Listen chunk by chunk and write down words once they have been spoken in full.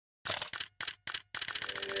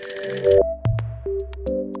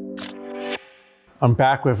I'm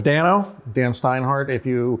back with Dan Steinhardt, if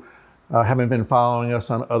you haven't been following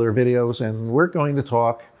us on other videos, and we're going to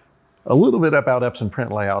talk a little bit about Epson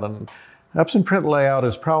Print Layout. And Epson Print Layout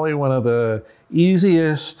is probably one of the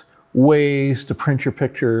easiest ways to print your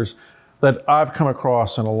pictures that I've come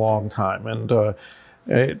across in a long time. And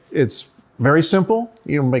it's very simple.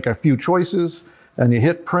 You make a few choices and you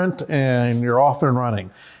hit print and you're off and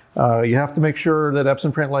running. You have to make sure that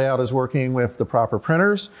Epson Print Layout is working with the proper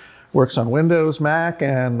printers. Works on Windows, Mac,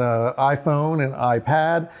 and iPhone and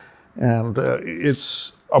iPad, and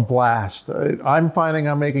it's a blast. I'm finding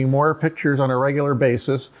I'm making more pictures on a regular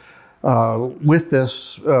basis with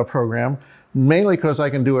this program, mainly because I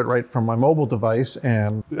can do it right from my mobile device,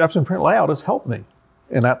 and Epson Print Layout has helped me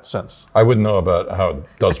in that sense. I wouldn't know about how it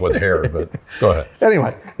does with hair, but go ahead.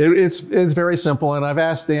 Anyway, it's very simple, and I've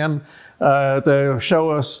asked Dan to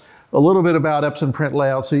show us a little bit about Epson Print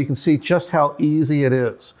Layout so you can see just how easy it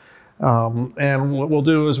is. And what we'll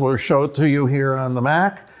do is we'll show it to you here on the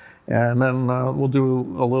Mac, and then we'll do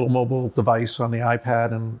a little mobile device on the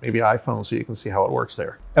iPad and maybe iPhone so you can see how it works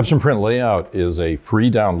there. Epson Print Layout is a free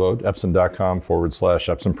download,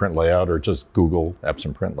 epson.com/Epson Print Layout, or just Google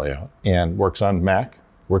Epson Print Layout, and works on Mac,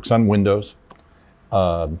 works on Windows.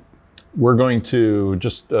 We're going to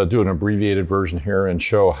just do an abbreviated version here and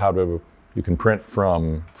show how you can print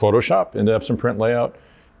from Photoshop into Epson Print Layout.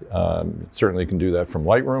 Certainly you can do that from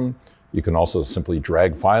Lightroom. You can also simply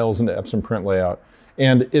drag files into Epson Print Layout.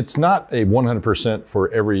 And it's not a 100%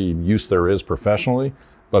 for every use there is professionally,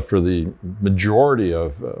 but for the majority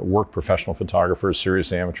of work professional photographers,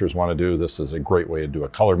 serious amateurs want to do, this is a great way to do a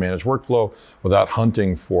color managed workflow without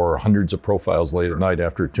hunting for hundreds of profiles late at night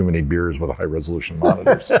after too many beers with high resolution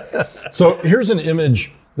monitors. So here's an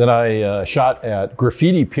image that I shot at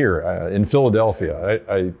Graffiti Pier in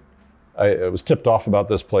Philadelphia. I was tipped off about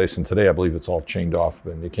this place, and today I believe it's all chained off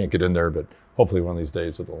and you can't get in there, but hopefully one of these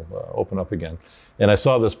days it'll open up again. And I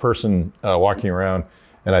saw this person walking around,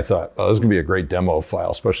 and I thought, oh, this is gonna be a great demo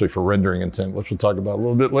file, especially for rendering intent, which we'll talk about a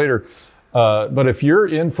little bit later. But if you're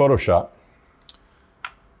in Photoshop,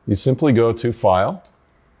 you simply go to File,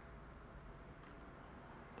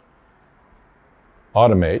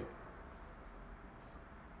 Automate,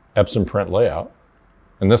 Epson Print Layout,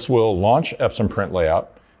 and this will launch Epson Print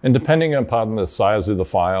Layout. And depending upon the size of the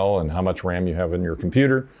file and how much RAM you have in your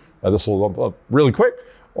computer, this will load up really quick,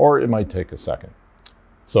 or it might take a second.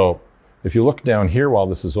 So if you look down here while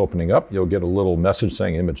this is opening up, you'll get a little message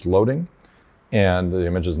saying image loading, and the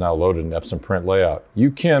image is now loaded in Epson Print Layout.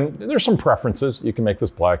 There's some preferences. You can make this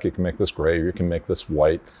black, you can make this gray, or you can make this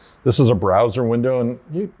white. This is a browser window, and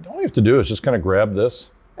all you have to do is just kind of grab this.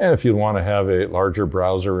 And if you want to have a larger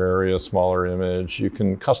browser area, smaller image, you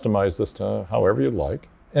can customize this to however you'd like.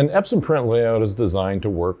 And Epson Print Layout is designed to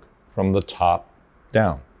work from the top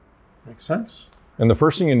down. Makes sense. And the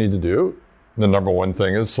first thing you need to do, the number one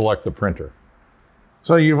thing, is select the printer.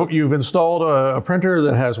 So you've installed a printer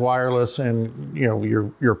that has wireless, and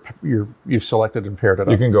you've selected and paired it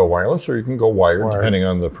up. You can go wireless or you can go wired, depending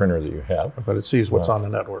on the printer that you have. But it sees what's on the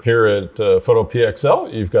network. Here at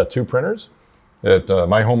PhotoPXL, you've got two printers. At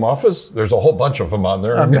my home office, there's a whole bunch of them on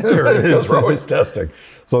there. There it is. We're always testing.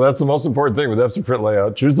 So that's the most important thing with Epson Print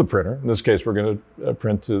Layout. Choose the printer. In this case, we're going to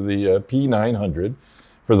print to the P900.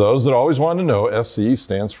 For those that always want to know, SC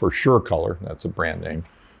stands for Sure Color. That's a brand name.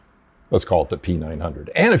 Let's call it the P900.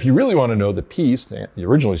 And if you really want to know, the P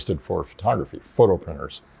originally stood for photography, photo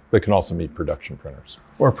printers, but can also mean production printers.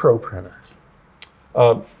 Or pro printers.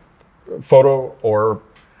 Photo or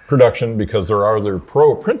production, because there are other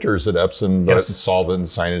pro printers at Epson, but solvent,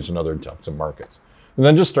 signage, and other types of markets. And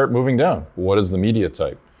then just start moving down. What is the media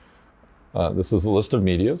type? This is the list of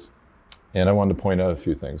medias, and I wanted to point out a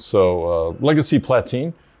few things. So Legacy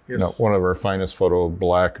Platine, one of our finest photo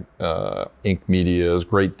black ink medias,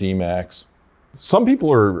 great DMAX. Some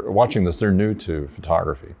people are watching this, they're new to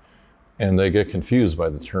photography, and they get confused by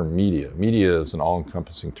the term media. Media is an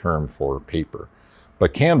all-encompassing term for paper.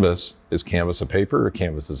 But canvas, is canvas a paper or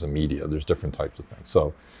canvas is a media? There's different types of things.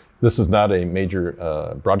 So this is not a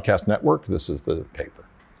major broadcast network. This is the paper.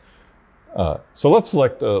 So let's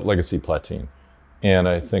select Legacy Platine. And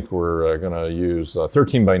I think we're going to use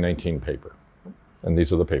 13 by 19 paper. And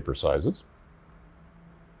these are the paper sizes.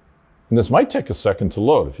 And this might take a second to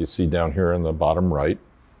load. If you see down here in the bottom right,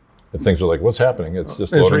 if things are like, what's happening? It's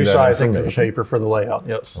just loading that information. It's resizing the paper for the layout,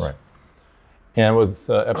 yes. Right. And with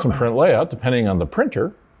Epson Print Layout, depending on the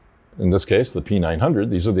printer, in this case, the P900,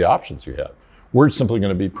 these are the options you have. We're simply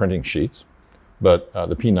going to be printing sheets, but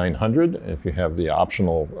the P900, if you have the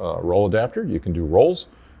optional roll adapter, you can do rolls,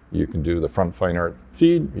 you can do the front fine art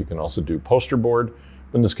feed, you can also do poster board.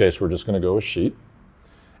 In this case, we're just going to go with sheet.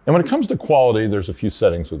 And when it comes to quality, there's a few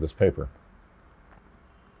settings with this paper.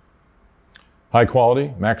 High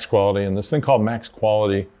quality, max quality, and this thing called max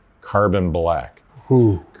quality carbon black.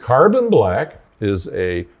 Ooh. Carbon black is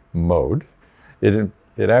a mode.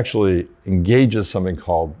 It actually engages something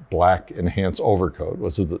called black enhance overcoat,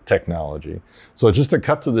 which is the technology. So just to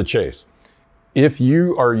cut to the chase, if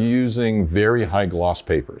you are using very high gloss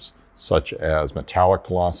papers, such as metallic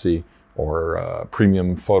glossy or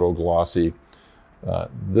premium photo glossy,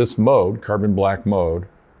 this mode, carbon black mode,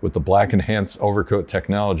 with the black enhance overcoat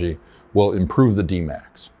technology, will improve the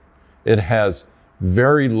Dmax. It has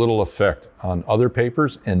very little effect on other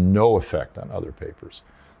papers and no effect on other papers.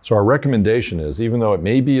 So our recommendation is, even though it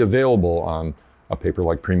may be available on a paper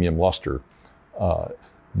like Premium Luster,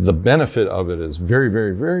 the benefit of it is very,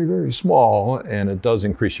 very, very, very small, and it does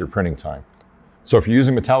increase your printing time. So if you're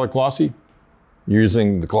using metallic glossy, you're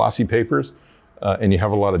using the glossy papers, and you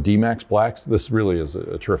have a lot of Dmax blacks, this really is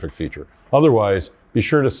a terrific feature. Otherwise, be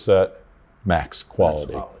sure to set max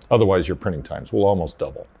quality. Otherwise, your printing times will almost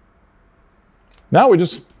double. Now we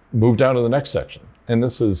just move down to the next section. And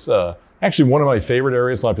this is actually one of my favorite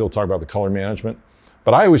areas. A lot of people talk about the color management,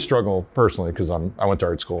 but I always struggle personally because I went to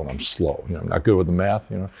art school and I'm slow. I'm not good with the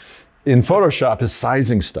math. In Photoshop is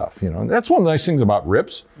sizing stuff. And that's one of the nice things about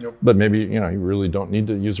rips. Yep. But maybe you really don't need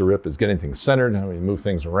to use a rip. Is getting things centered, how you move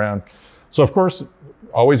things around. So of course,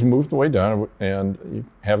 always move the way down, and you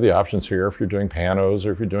have the options here if you're doing panos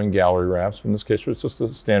or if you're doing gallery wraps. In this case, it's just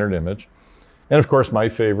a standard image. And of course, my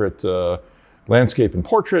favorite, landscape and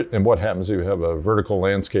portrait. And what happens if you have a vertical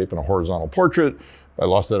landscape and a horizontal portrait? I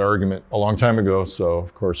lost that argument a long time ago. So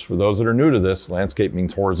of course, for those that are new to this, landscape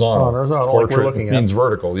means horizontal. Portrait like means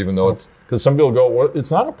vertical, even though it's, because some people go, well,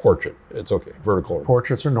 it's not a portrait. It's okay, vertical.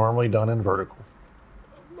 Portraits are normally done in vertical.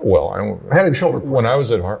 Well, head and shoulder. When I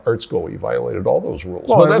was at art school, we violated all those rules.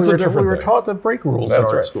 Well, but that's a different thing. We were taught to break rules in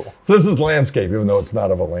art school. So this is landscape, even though it's not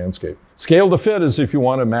of a landscape. Scale to fit is if you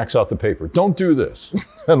want to max out the paper. Don't do this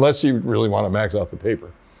unless you really want to max out the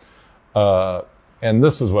paper. And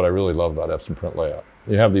this is what I really love about Epson Print Layout.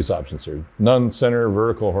 You have these options here: none, center,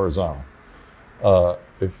 vertical, horizontal.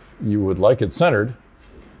 If you would like it centered,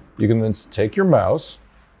 you can then take your mouse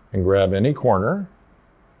and grab any corner,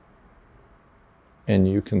 and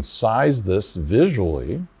you can size this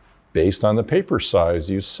visually based on the paper size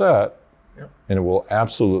you set, and it will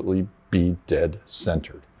absolutely be dead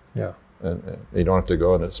centered. Yeah. And you don't have to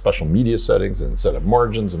go into special media settings and set up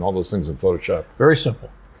margins and all those things in Photoshop. Very simple.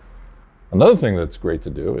 Another thing that's great to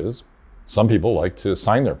do is some people like to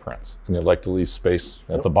sign their prints, and they like to leave space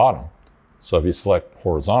at the bottom. So if you select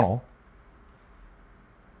horizontal,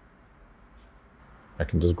 I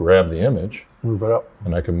can just grab the image. Move it up.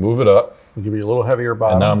 And I can move it up. We'll give you a little heavier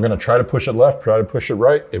bottom. And now I'm going to try to push it left, try to push it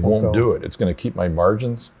right. It won't do it. It's going to keep my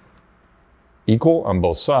margins equal on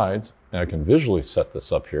both sides. And I can visually set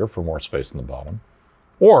this up here for more space in the bottom.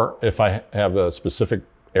 Or if I have a specific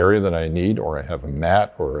area that I need, or I have a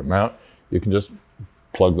mat or a mount, you can just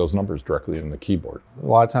plug those numbers directly in the keyboard. A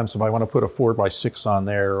lot of times if I want to put a 4x6 on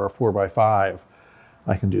there or a 4x5,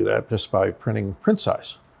 I can do that just by printing print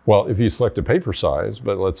size. Well, if you select a paper size,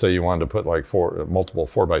 but let's say you wanted to put like multiple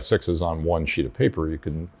 4x6s on one sheet of paper, you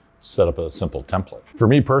can set up a simple template. For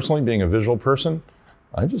me personally, being a visual person,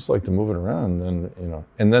 I just like to move it around,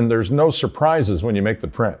 and then there's no surprises when you make the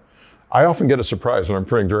print. I often get a surprise when I'm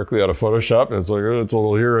printing directly out of Photoshop, and it's like, oh, it's a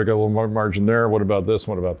little here, I got a little margin there, what about this,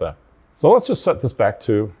 what about that? So let's just set this back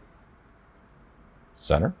to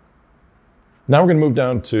center. Now we're going to move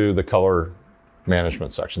down to the color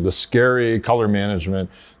management section, the scary color management.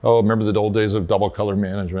 Oh, remember the old days of double color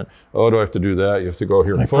management? Oh, do I have to do that? You have to go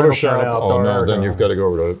here in Photoshop. Oh no, then you've got to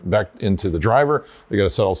go back into the driver. You got to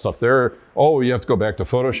set all stuff there. Oh, you have to go back to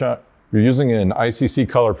Photoshop. You're using an ICC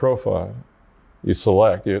color profile. You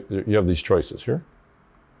select, you have these choices here.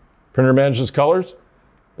 Printer manages colors,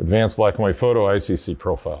 advanced black and white photo, ICC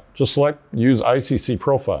profile. Just select, use ICC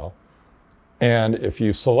profile. And if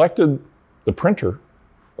you selected the printer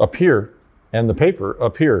up here, and the paper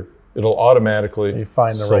up here, it'll automatically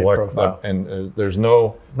find the right profile. And there's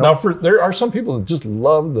no. Now, there are some people that just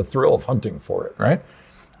love the thrill of hunting for it, right?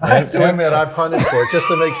 I have to admit, I've hunted for it just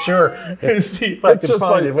to make sure and see if I can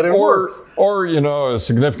find it, but it works. Or, a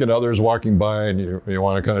significant other is walking by and you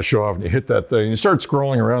want to kind of show off and you hit that thing. You start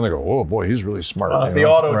scrolling around and go, oh boy, he's really smart. The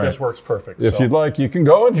auto just works perfect. If you'd like, you can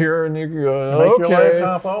go in here and you can go, make your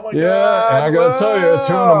laptop, oh my God. And I got to tell you,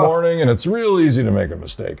 2 in the morning, and it's real easy to make a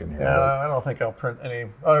mistake in here. Yeah, I don't think I'll print any.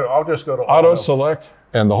 I'll just go to auto select,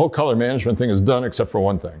 and the whole color management thing is done except for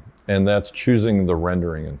one thing, and that's choosing the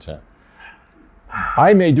rendering intent.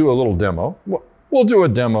 I may do a little demo. We'll do a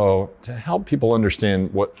demo to help people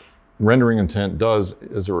understand what rendering intent does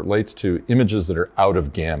as it relates to images that are out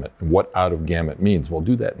of gamut. And what out of gamut means, we'll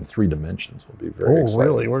do that in 3 dimensions. We'll be very excited.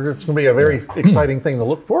 Really? It's going to be a very exciting thing to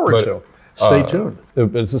look forward to. Stay tuned.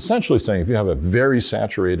 It's essentially saying if you have a very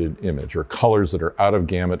saturated image or colors that are out of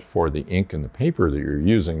gamut for the ink and the paper that you're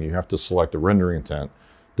using, you have to select a rendering intent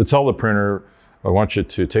to tell the printer, I want you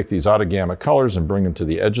to take these out of gamut colors and bring them to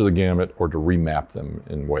the edge of the gamut or to remap them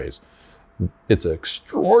in ways. It's an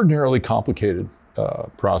extraordinarily complicated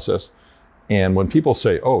process. And when people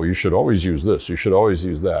say, oh, you should always use this, you should always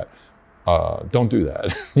use that, don't do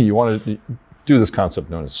that. You want to do this concept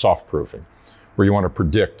known as soft proofing, where you want to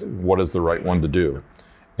predict what is the right one to do.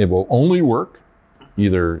 It will only work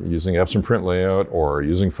either using Epson Print Layout or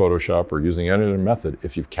using Photoshop or using any other method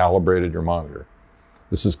if you've calibrated your monitor.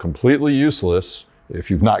 This is completely useless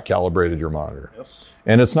if you've not calibrated your monitor. Yes.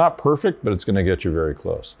 And it's not perfect, but it's going to get you very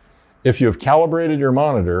close. If you have calibrated your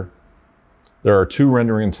monitor, there are 2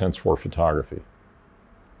 rendering intents for photography: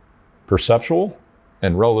 perceptual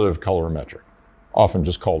and relative colorimetric, often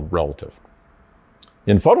just called relative.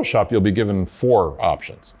 In Photoshop, you'll be given 4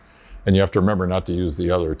 options, and you have to remember not to use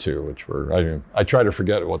the other 2, which I try to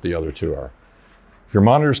forget what the other 2 are. If your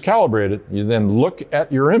monitor is calibrated, you then look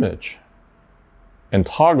at your image and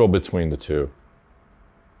toggle between the 2.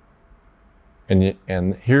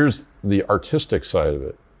 And here's the artistic side of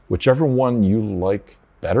it. Whichever one you like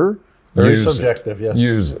better, very subjective, yes.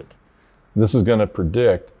 Use it. This is going to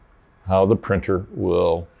predict how the printer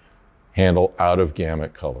will handle out of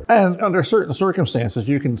gamut color. And under certain circumstances,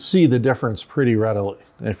 you can see the difference pretty readily,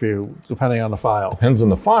 depending on the file. Depends on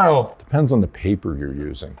the file, depends on the paper you're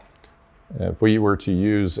using. If we were to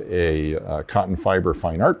use a cotton fiber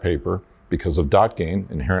fine art paper, because of dot gain,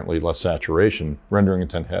 inherently less saturation, rendering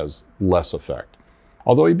intent has less effect.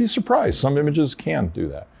 Although you'd be surprised, some images can do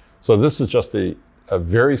that. So this is just a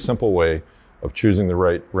very simple way of choosing the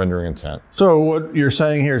right rendering intent. So what you're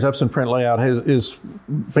saying here is Epson Print Layout is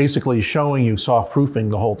basically showing you soft proofing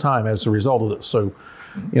the whole time as a result of this. So,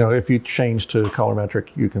 if you change to colorimetric,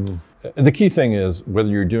 you can... The key thing is, whether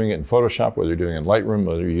you're doing it in Photoshop, whether you're doing it in Lightroom,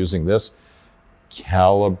 whether you're using this,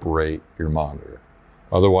 calibrate your monitor.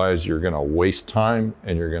 Otherwise, you're going to waste time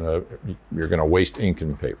and you're going to waste ink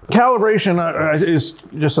and paper. Calibration is,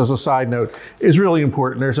 just as a side note, is really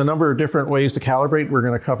important. There's a number of different ways to calibrate. We're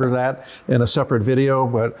going to cover that in a separate video,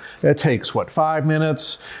 but it takes, 5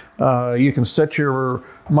 minutes? You can set your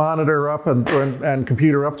monitor up and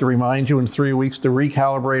computer up to remind you in 3 weeks to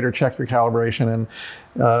recalibrate or check your calibration.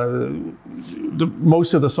 And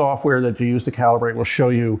most of the software that you use to calibrate will show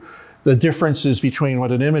you the differences between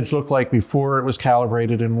what an image looked like before it was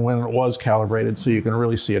calibrated and when it was calibrated, so you can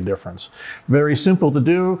really see a difference. Very simple to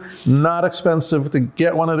do, not expensive to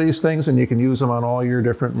get one of these things, and you can use them on all your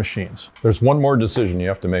different machines. There's one more decision you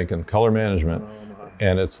have to make in color management,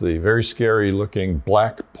 and it's the very scary looking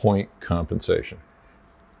black point compensation.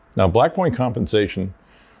 Now, black point compensation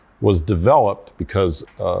was developed because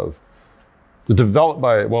of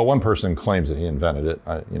one person claims that he invented it.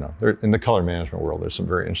 In the color management world, there's some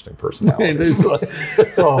very interesting personalities.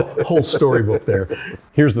 It's a whole storybook there.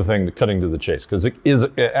 Here's the thing, cutting to the chase, because it is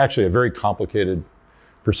actually a very complicated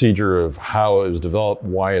procedure of how it was developed,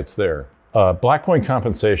 why it's there. Black point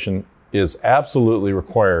compensation is absolutely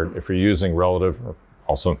required if you're using relative, or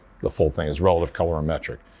also the full thing is relative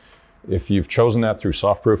colorimetric. If you've chosen that through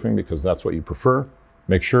soft proofing because that's what you prefer,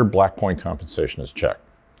 make sure black point compensation is checked.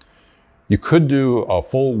 You could do a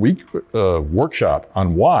full week workshop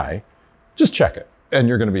on why. Just check it, and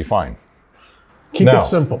you're going to be fine. Keep it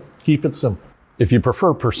simple. Keep it simple. If you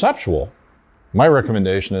prefer perceptual, my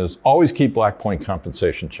recommendation is always keep black point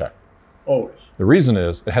compensation checked. Always. The reason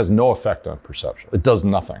is it has no effect on perception. It does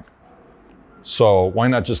nothing. So why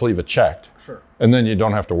not just leave it checked? Sure. And then you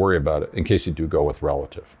don't have to worry about it in case you do go with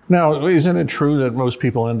relative. Now, isn't it true that most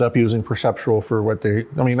people end up using perceptual for what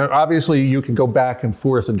obviously you can go back and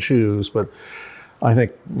forth and choose, but I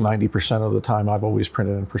think 90% of the time I've always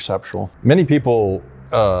printed in perceptual. Many people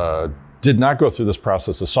did not go through this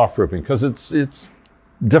process of soft proofing because it's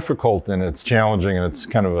difficult and it's challenging and it's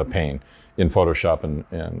kind of a pain in Photoshop, and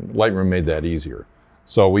Lightroom made that easier.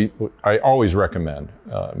 So I always recommend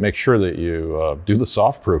make sure that you do the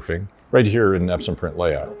soft proofing right here in Epson Print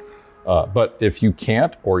Layout. But if you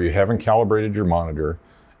can't or you haven't calibrated your monitor,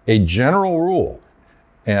 a general rule,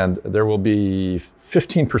 and there will be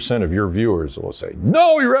 15% of your viewers will say,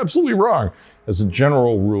 no, you're absolutely wrong. As a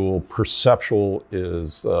general rule, perceptual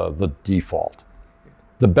is the default.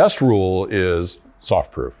 The best rule is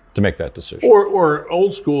soft proof. to make that decision. Or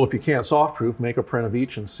old school, if you can't soft proof, make a print of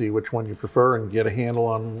each and see which one you prefer and get a handle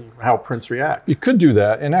on how prints react. You could do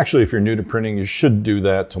that, and actually if you're new to printing, you should do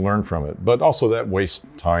that to learn from it. But also that wastes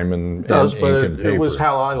time and ink and paper. It was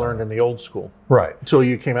how I learned in the old school. Right. Until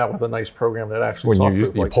you came out with a nice program that actually when you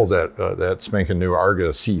like pulled that spanking new Arga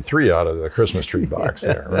C3 out of the Christmas tree box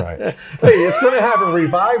there, right? Hey, it's going to have a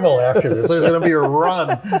revival after this. There's going to be a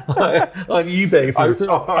run on eBay for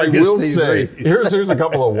I will say, here's a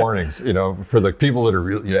couple of warnings, you know, for the people that are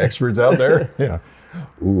really experts out there. You know,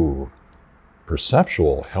 ooh,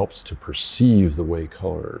 perceptual helps to perceive the way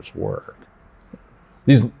colors work.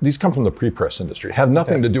 These come from the pre-press industry, have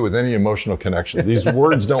nothing to do with any emotional connection. These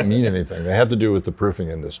words don't mean anything. They have to do with the proofing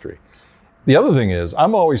industry. The other thing is,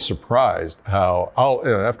 I'm always surprised how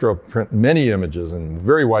after I'll print many images and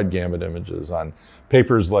very wide gamut images on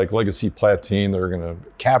papers like Legacy Platine that are going to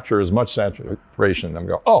capture as much saturation, I'm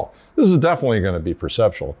going, oh, this is definitely going to be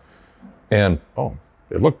perceptual. And oh,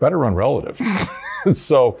 it looked better on relative.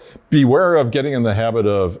 So beware of getting in the habit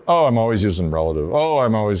of, oh, I'm always using relative. Oh,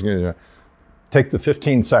 I'm always going to take the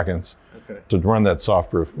 15 seconds to run that soft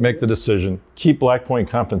proof, make the decision, keep black point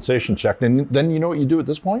compensation checked, and then you know what you do at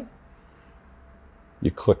this point?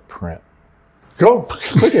 You click print. Go,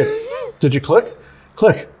 click it. Did you click?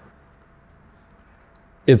 Click.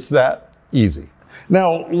 It's that easy.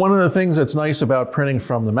 Now, one of the things that's nice about printing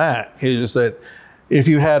from the Mac is that if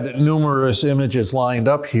you had numerous images lined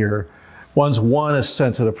up here, once one is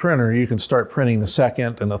sent to the printer, you can start printing the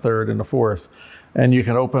second and the third and the fourth. And you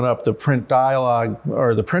can open up the print dialog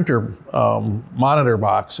or the printer monitor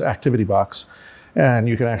box, activity box, and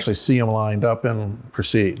you can actually see them lined up and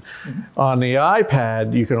proceed. Mm-hmm. On the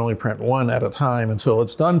iPad, you can only print one at a time until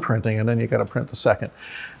it's done printing, and then you got to print the second.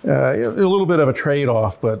 A little bit of a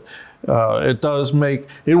trade-off, but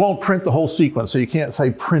it won't print the whole sequence, so you can't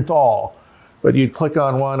say print all. But you'd click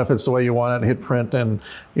on one if it's the way you want it, hit print, and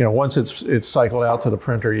once it's cycled out to the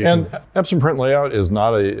printer, you can. Epson Print Layout is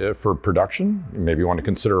not for production. Maybe you want to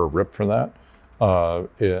consider a RIP for that.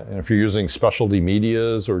 And if you're using specialty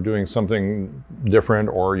medias or doing something different,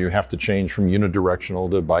 or you have to change from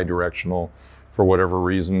unidirectional to bidirectional for whatever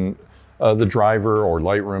reason, the driver or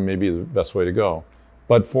Lightroom may be the best way to go.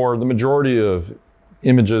 But for the majority of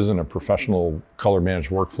images in a professional color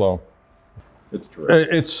managed workflow, it's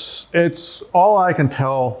terrific. It's all I can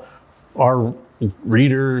tell our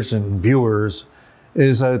readers and viewers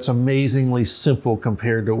is that it's amazingly simple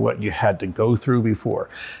compared to what you had to go through before.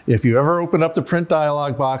 If you ever opened up the print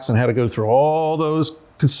dialog box and had to go through all those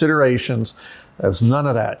considerations, there's none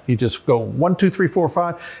of that. You just go 1, 2, 3, 4,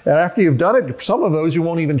 5, and after you've done it, some of those you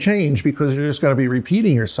won't even change because you're just going to be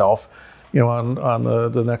repeating yourself, on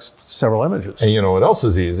the next several images. And you know what else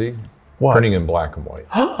is easy? What? Printing in black and white.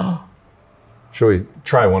 Shall we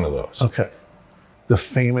try one of those? Okay. The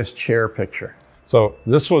famous chair picture. So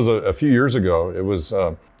this was a few years ago. It was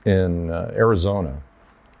in Arizona,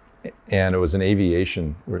 and it was an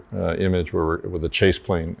aviation image with a chase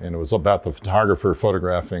plane, and it was about the photographer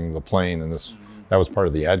photographing the plane, and that was part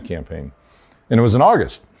of the ad campaign. And it was in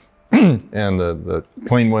August, and the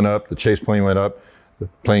plane went up, the chase plane went up, the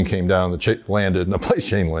plane came down, the chase landed, and the plane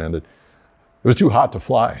chain landed. It was too hot to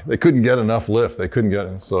fly. They couldn't get enough lift. They couldn't get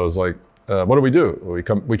it. So it was like, what do we do?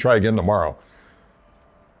 We try again tomorrow.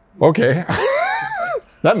 Okay.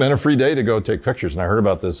 That meant a free day to go take pictures. And I heard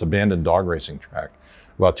about this abandoned dog racing track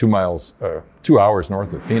about 2 hours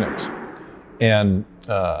north of Phoenix. And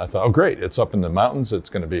I thought, oh great, it's up in the mountains. It's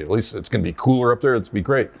going to be, at least it's going to be cooler up there. It's be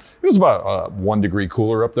great. It was about 1 degree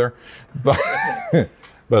cooler up there. But,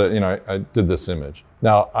 I did this image.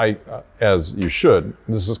 Now, as you should,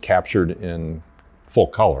 this was captured in full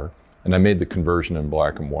color, and I made the conversion in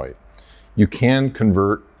black and white. You can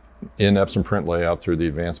convert in Epson Print Layout through the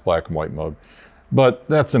advanced black and white mode, but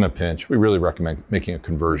that's in a pinch. We really recommend making a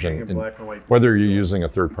conversion, whether you're using a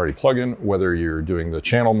third-party plugin, whether you're doing the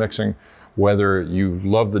channel mixing, whether you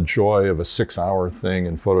love the joy of a 6-hour thing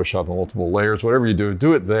in Photoshop and multiple layers, whatever you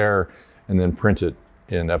do it there, and then print it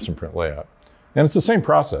in Epson Print Layout. And it's the same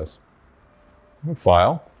process.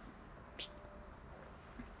 File,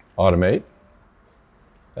 automate,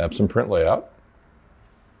 Epson Print Layout.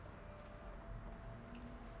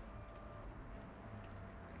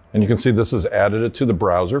 And you can see this is added it to the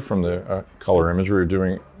browser from the color image we were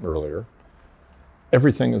doing earlier.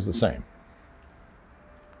 Everything is the same.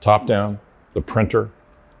 Top down, the printer,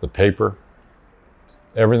 the paper,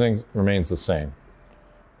 everything remains the same.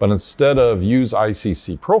 But instead of use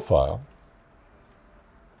ICC profile,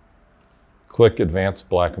 click Advanced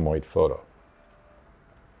Black and White Photo.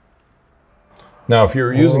 Now, if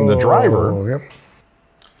you're using the driver,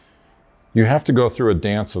 you have to go through a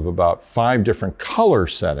dance of about 5 different color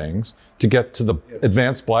settings to get to the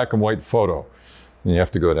advanced black and white photo. And you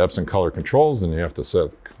have to go to Epson color controls, and you have to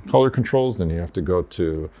set color controls, then you have to go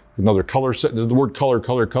to another color set. There's the word color,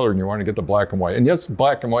 color, color, and you want to get the black and white. And yes,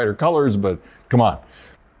 black and white are colors, but come on.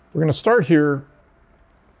 We're going to start here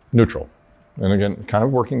neutral. And again, kind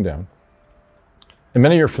of working down. And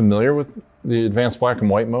many are familiar with the advanced black and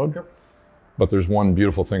white mode, but there's one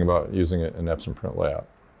beautiful thing about using it in Epson Print Layout.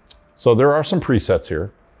 So there are some presets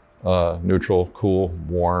here, neutral, cool,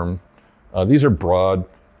 warm. These are broad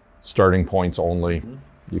starting points only.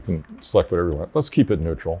 You can select whatever you want. Let's keep it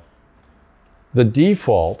neutral. The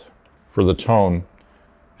default for the tone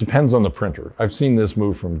depends on the printer. I've seen this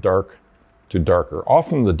move from dark to darker.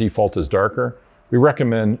 Often the default is darker. We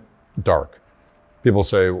recommend dark. People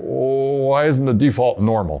say, oh, why isn't the default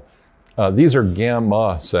normal? These are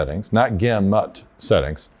gamma settings, not gamut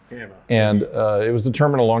settings. Gamma. And it was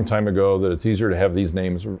determined a long time ago that it's easier to have these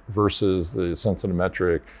names versus the sensitive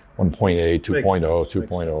metric 1.8, 2.0,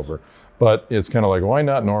 2.0 over. But it's kind of like, why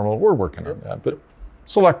not normal? We're working on that, but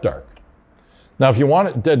select dark. Now, if you want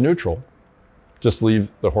it dead neutral, just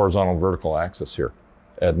leave the horizontal and vertical axis here,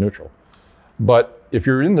 add neutral. But if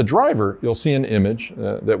you're in the driver, you'll see an image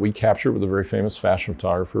that we captured with a very famous fashion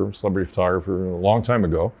photographer, celebrity photographer a long time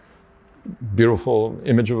ago. Beautiful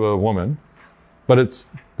image of a woman, but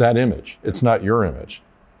it's that image. It's not your image.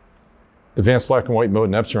 Advanced black and white mode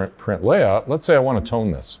in Epson Print Layout, let's say I want to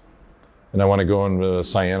tone this and I want to go into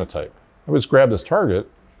cyanotype. I would just grab this target,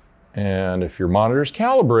 and if your monitor's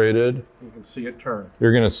calibrated, you can see it turn.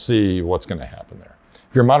 You're going to see what's going to happen there.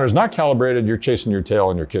 If your monitor's not calibrated, you're chasing your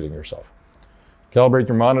tail and you're kidding yourself. Calibrate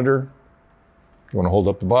your monitor. You want to hold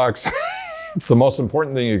up the box. It's the most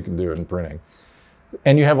important thing you can do in printing.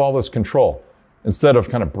 And you have all this control. Instead of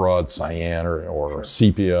kind of broad cyan or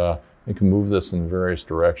sepia, you can move this in various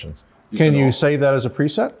directions. Can you save that as a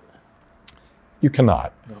preset? You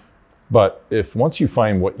cannot. No. But if once you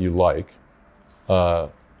find what you like, I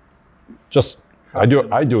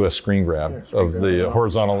do a screen grab of the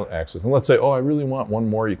horizontal axis. And let's say, oh, I really want one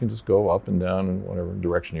more. You can just go up and down in whatever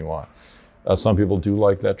direction you want. Some people do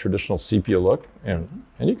like that traditional sepia look, and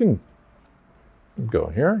you can go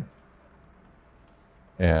here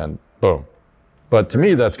and boom. But to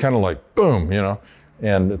me, that's kind of like boom, you know,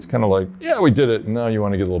 and it's kind of like, yeah, we did it. Now you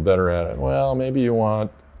want to get a little better at it. Well, maybe you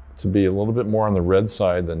want to be a little bit more on the red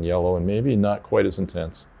side than yellow, and maybe not quite as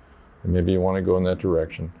intense. And maybe you want to go in that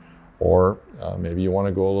direction, or maybe you want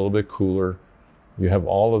to go a little bit cooler. You have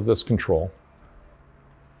all of this control.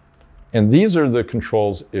 And these are the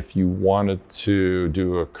controls if you wanted to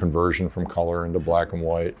do a conversion from color into black and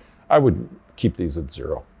white. I would keep these at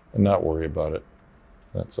 0 and not worry about it.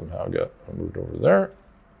 That somehow got moved over there.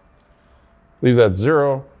 Leave that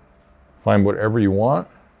 0, find whatever you want.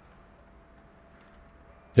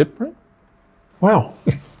 Hit print. Wow.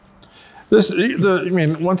 I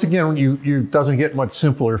mean, once again, you doesn't get much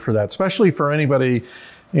simpler for that, especially for anybody,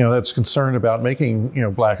 that's concerned about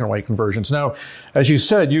making, black and white conversions. Now, as you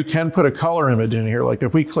said, you can put a color image in here. Like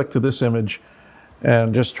if we click to this image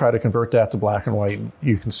and just try to convert that to black and white,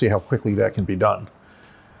 you can see how quickly that can be done.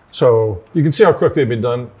 So you can see how quickly it'd be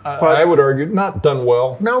done. I would argue not done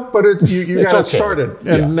well. No, but you got it started,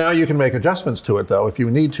 and now you can make adjustments to it though if you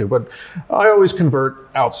need to. But I always convert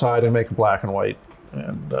outside and make a black and white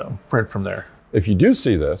and print from there. If you do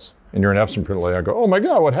see this and you're in Epson Print Layout, go, oh my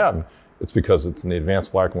God, what happened? It's because it's in the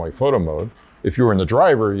advanced black and white photo mode. If you were in the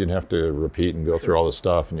driver, you'd have to repeat and go through all this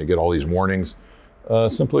stuff, and you get all these warnings.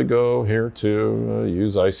 Simply go here to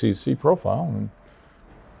use ICC profile, and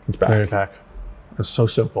it's back. It's so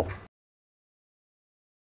simple.